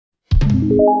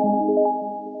Happy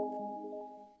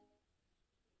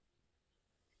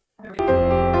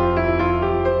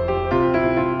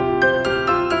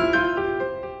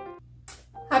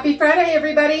Friday,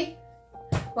 everybody!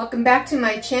 Welcome back to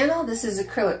my channel. This is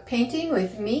acrylic painting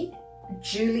with me,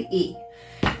 Julie E.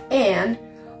 And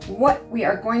what we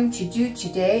are going to do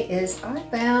today is I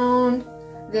found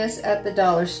this at the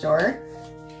dollar store.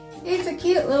 It's a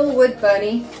cute little wood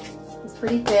bunny. It's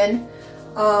pretty thin,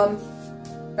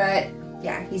 but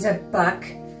yeah, he's a buck,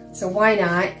 so why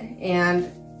not? And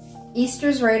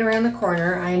Easter's right around the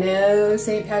corner. I know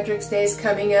St. Patrick's Day is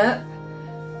coming up,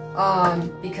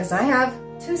 because I have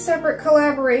 2 separate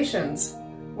collaborations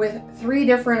with 3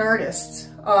 different artists.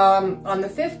 On the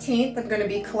 15th, I'm going to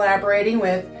be collaborating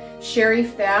with Sherry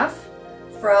Pfaff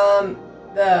from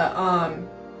the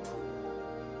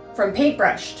from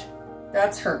Paintbrushed.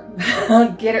 That's her.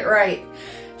 I'll get it right.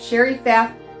 Sherry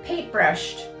Pfaff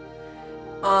Paintbrushed.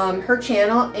 Her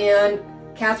channel, and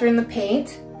Catherine the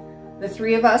Paint. The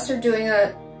 3 of us are doing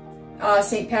a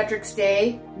St. Patrick's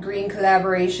Day green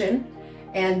collaboration,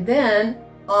 and then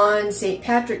on St.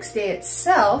 Patrick's Day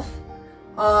itself,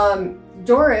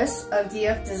 Doris of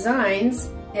DF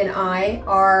Designs and I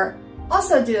are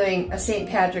also doing a St.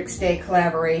 Patrick's Day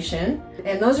collaboration,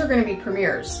 and those are going to be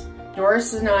premieres.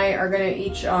 Doris and I are going to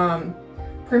each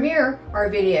premiere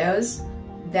our videos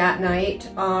that night,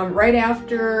 right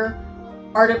after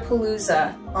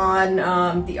Artapalooza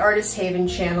on the Artist Haven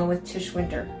channel with Tish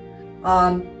Winter.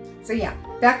 So yeah,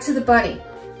 back to the bunny.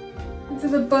 To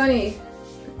the bunny.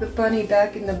 Put the bunny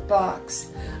back in the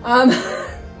box.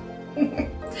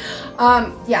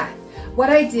 Yeah, what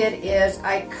I did is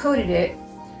I coated it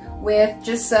with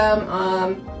just some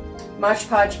Mod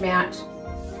Podge matte,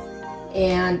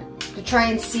 and to try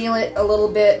and seal it a little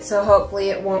bit so hopefully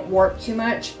it won't warp too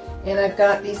much. And I've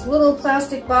got these little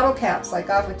plastic bottle caps, like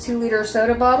off of 2-liter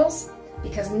soda bottles,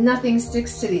 because nothing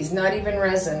sticks to these, not even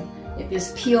resin. It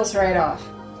just peels right off.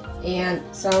 And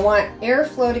so I want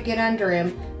airflow to get under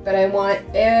him, but I want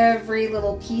every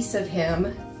little piece of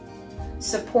him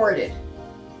supported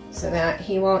so that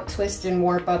he won't twist and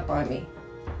warp up on me.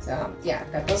 So yeah,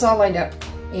 I've got those all lined up.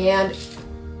 And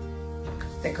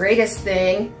the greatest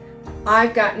thing,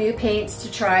 I've got new paints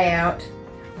to try out.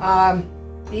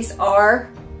 These are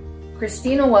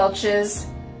Christina Welch's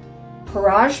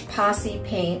Pourage Posse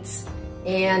paints,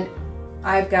 and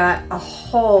I've got a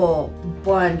whole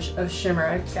bunch of shimmer.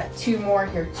 I've got 2 more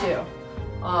here too.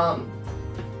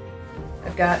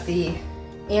 I've got the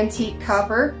antique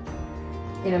copper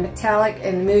in a metallic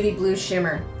and moody blue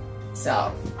shimmer.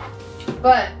 So,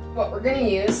 but what we're gonna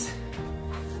use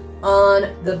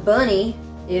on the bunny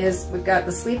is we've got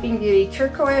the Sleeping Beauty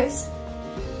turquoise,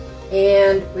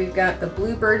 and we've got the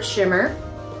bluebird shimmer.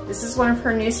 This is one of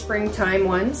her new springtime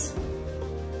ones.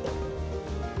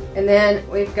 And then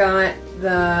we've got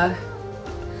the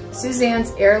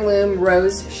Suzanne's Heirloom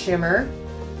Rose Shimmer.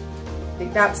 I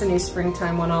think that's a new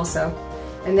springtime one also.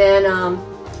 And then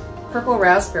Purple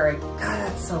Raspberry. God,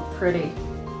 that's so pretty.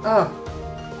 Oh,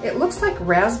 it looks like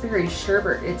raspberry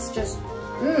sherbet. It's just,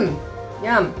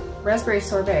 yum. Raspberry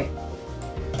sorbet.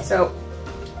 So,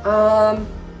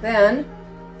 then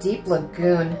Deep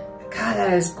Lagoon. God,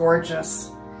 that is gorgeous.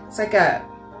 It's like a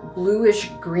bluish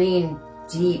green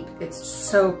deep. It's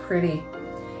so pretty.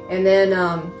 And then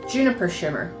Juniper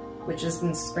Shimmer, which is in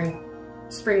the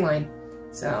spring line.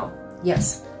 So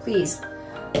yes, please.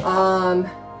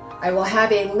 I will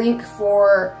have a link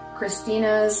for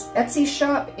Christina's Etsy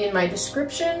shop in my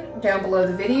description down below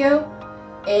the video.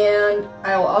 And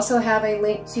I will also have a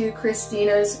link to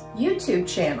Christina's YouTube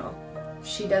channel.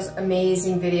 She does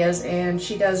amazing videos, and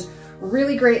she does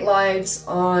really great lives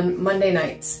on Monday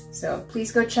nights. So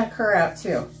please go check her out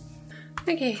too.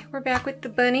 Okay, we're back with the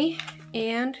bunny,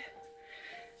 and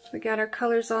we got our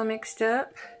colors all mixed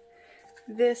up.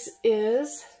 This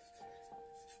is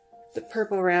the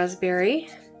Purple Raspberry,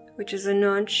 which is a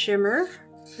non-shimmer.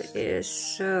 It is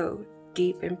so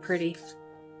deep and pretty.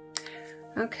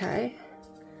 Okay,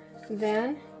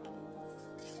 then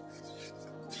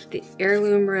the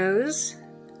Heirloom Rose,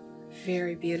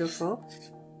 very beautiful.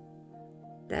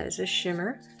 That is a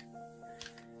shimmer.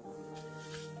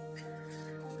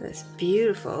 This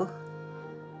beautiful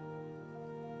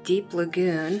Deep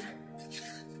Lagoon.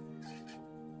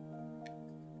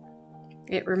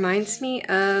 It reminds me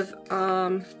of,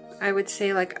 I would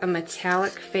say, like a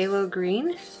metallic phthalo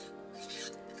green.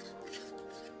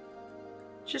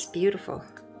 Just beautiful.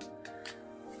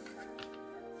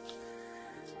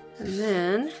 And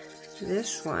then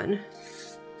this one,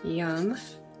 yum.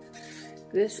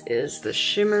 This is the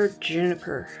Shimmer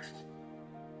Juniper.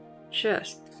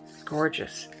 Just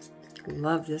gorgeous.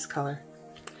 Love this color.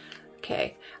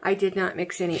 Okay, I did not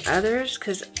mix any others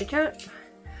because I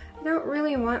don't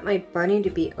really want my bunny to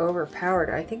be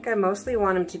overpowered. I think I mostly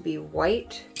want him to be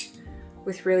white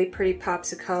with really pretty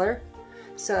pops of color.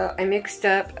 So I mixed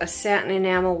up a satin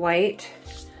enamel white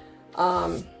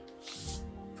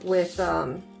with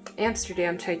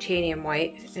Amsterdam titanium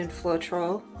white and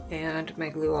Floetrol and my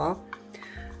glue all.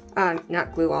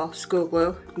 Not glue all, school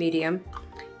glue, medium.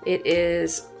 It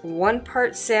is 1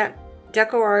 part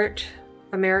Deco Art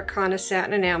Americana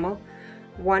satin enamel,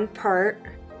 1 part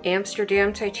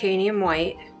Amsterdam titanium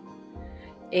white,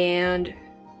 and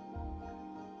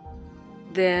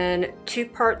then 2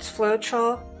 parts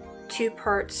Floetrol, 2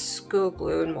 parts school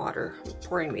glue and water,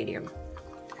 pouring medium.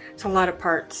 It's a lot of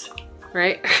parts,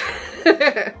 right?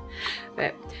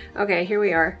 But, okay, here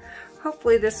we are.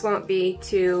 Hopefully this won't be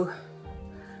too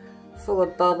full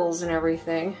of bubbles and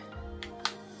everything.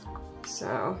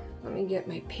 So let me get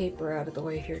my paper out of the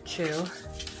way here too.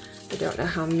 I don't know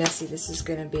how messy this is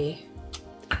going to be.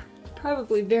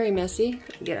 Probably very messy.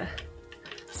 Get a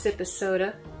sip of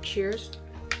soda. Cheers.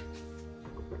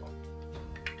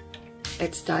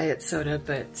 It's diet soda,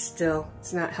 but still,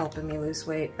 it's not helping me lose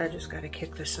weight. I just got to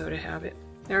kick the soda habit.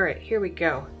 All right, here we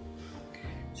go.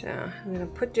 So I'm going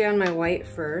to put down my white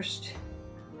first.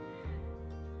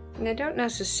 And I don't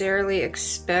necessarily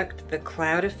expect the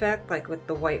cloud effect, like with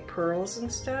the white pearls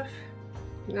and stuff.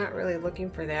 I'm not really looking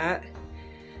for that.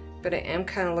 But I am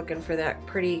kind of looking for that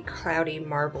pretty cloudy,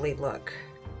 marbly look.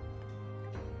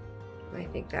 I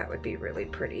think that would be really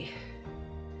pretty.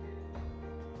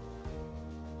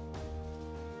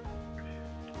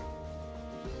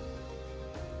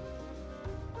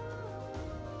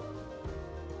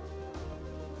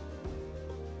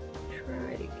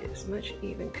 Try to get as much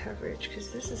even coverage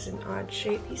because this is an odd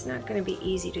shape. He's not going to be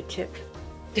easy to tip.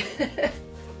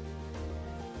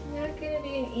 Not going to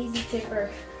be an easy tipper.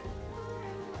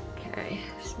 Okay,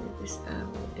 smooth this out a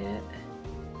little bit.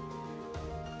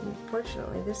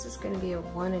 Unfortunately, this is going to be a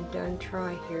one and done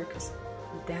try here because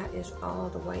that is all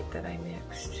the white that I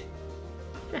mixed.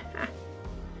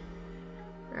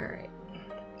 Alright,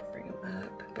 bring them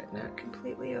up, but not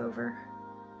completely over.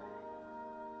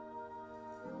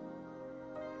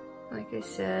 Like I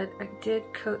said, I did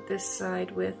coat this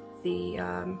side with the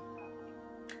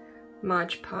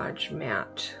Mod Podge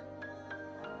matte.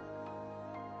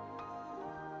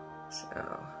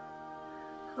 So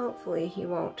hopefully he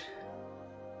won't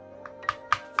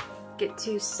get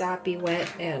too sappy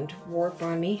wet and warp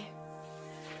on me.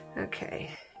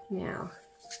 Okay, now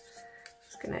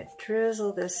just gonna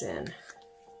drizzle this in.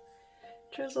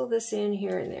 Drizzle this in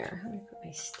here and there. Let me put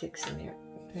my sticks in there.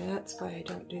 That's why I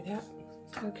don't do that.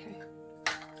 Okay.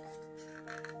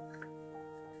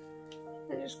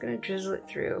 I'm just gonna drizzle it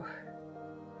through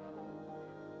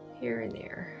here and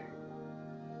there.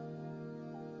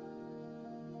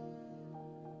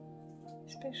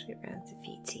 Especially around the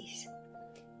feetsies.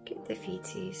 Get the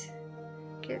feetsies.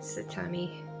 Gets the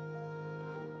tummy.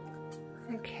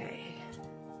 Okay.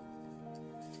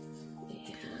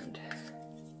 And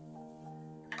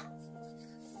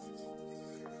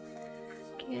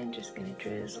again, just gonna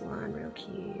drizzle on real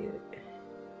cute.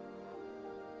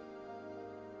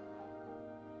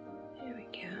 There we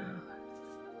go.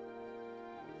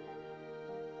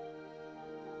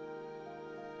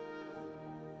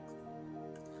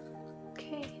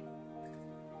 Okay.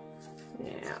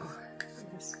 Now,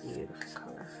 this beautiful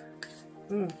color.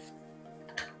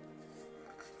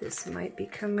 This might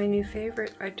become my new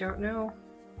favorite. I don't know.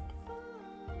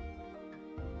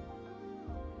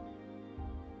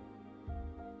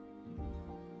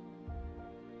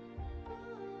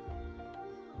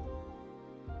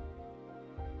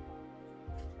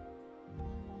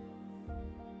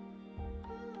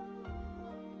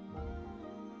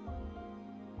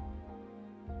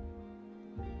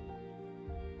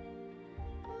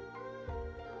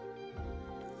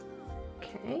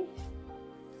 Okay,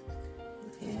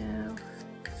 now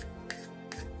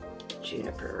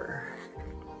juniper.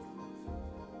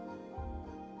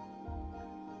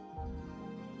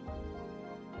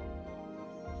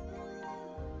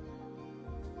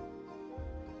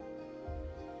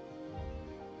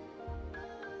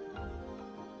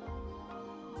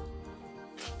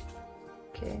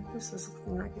 Okay, this is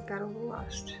looking like it got a little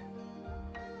lost.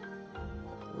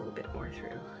 A little bit more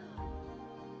through.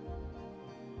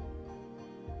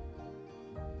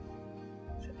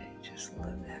 Just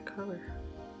love that color.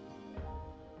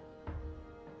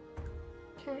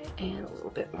 Okay, and a little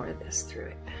bit more of this through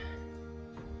it.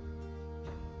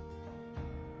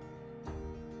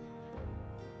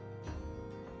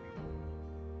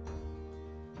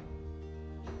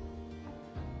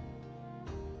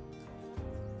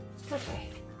 Okay,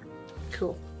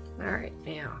 Cool. All right,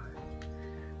 now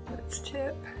let's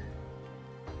tip.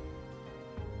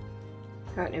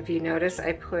 I don't know if you notice,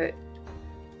 I put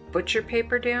butcher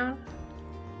paper down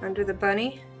under the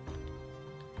bunny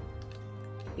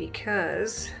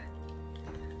because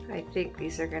I think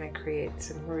these are going to create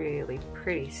some really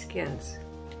pretty skins.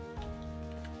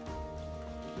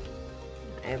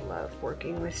 I love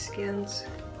working with skins.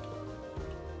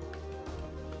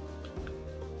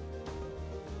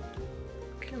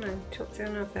 Come on, tilt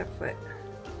down off that foot.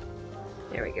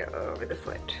 There we go, over the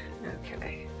foot.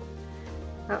 Okay.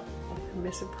 Oh, I'm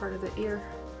missing part of the ear.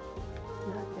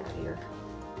 Not that ear.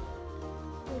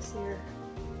 This ear.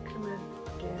 Come on,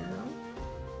 down.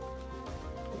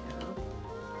 Down.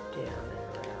 Down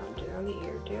and around. Down the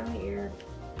ear. Down the ear.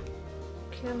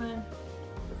 Come on.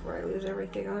 Before I lose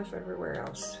everything off everywhere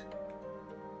else.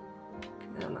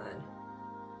 Come on.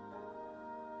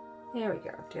 There we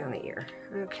go. Down the ear.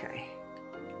 Okay.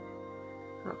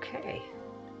 Okay.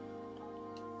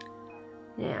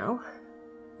 Now,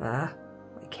 my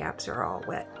caps are all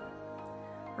wet.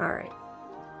 Alright.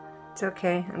 It's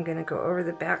okay. I'm going to go over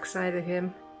the back side of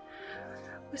him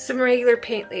with some regular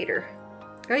paint later.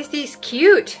 Guys, he's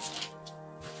cute.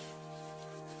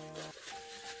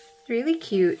 Really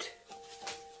cute.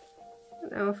 I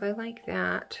don't know if I like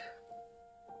that.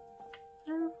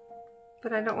 No,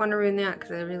 but I don't want to ruin that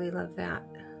because I really love that.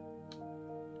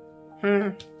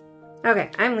 Okay,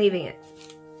 I'm leaving it.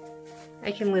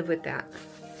 I can live with that.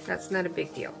 That's not a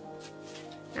big deal.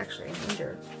 Actually, I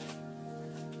wonder.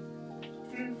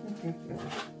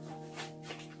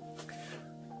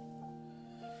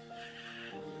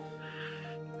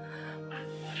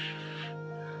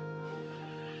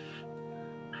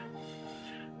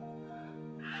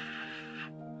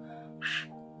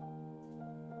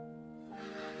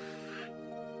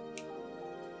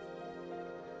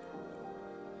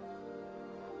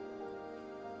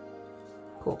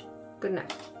 Cool. Good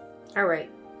enough. All right.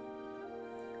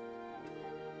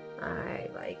 I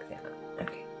like that.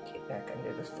 Okay, get back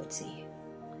under the footsie.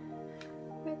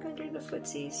 Back under the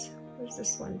footsies. Where's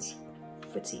this one's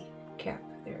footsie cap?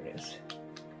 There it is.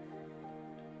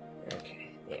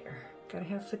 Okay, there. Gotta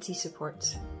have footsie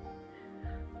supports.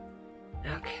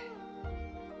 Okay.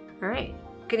 All right.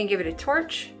 Gonna give it a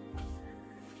torch.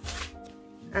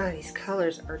 Oh, these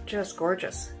colors are just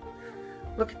gorgeous.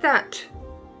 Look at that.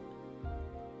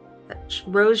 That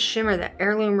rose shimmer, that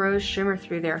heirloom rose shimmer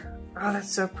through there. Oh,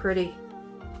 that's so pretty.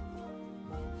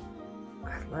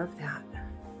 I love that.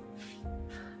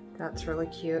 That's really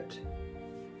cute.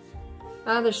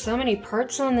 Oh, there's so many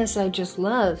parts on this I just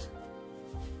love.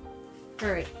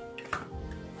 Alright.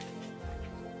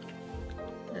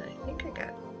 I think I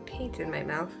got paint in my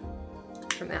mouth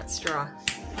from that straw.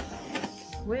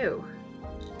 Woo.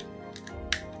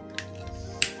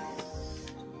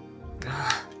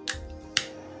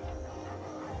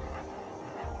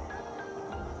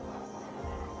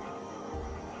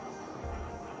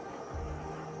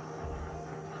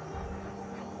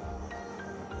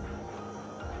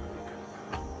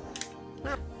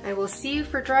 I will see you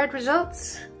for dried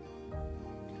results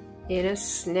in a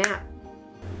snap.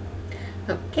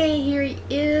 Okay, here he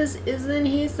is. Isn't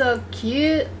he so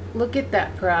cute? Look at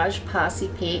that Pourage Posse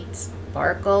paint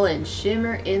sparkle and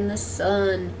shimmer in the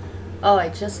sun. Oh, I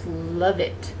just love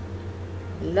it.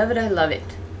 Love it, I love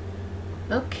it.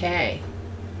 Okay.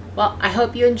 Well, I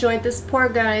hope you enjoyed this pour,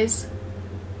 guys.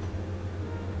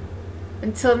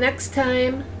 Until next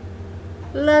time,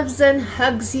 loves and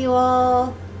hugs you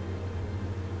all.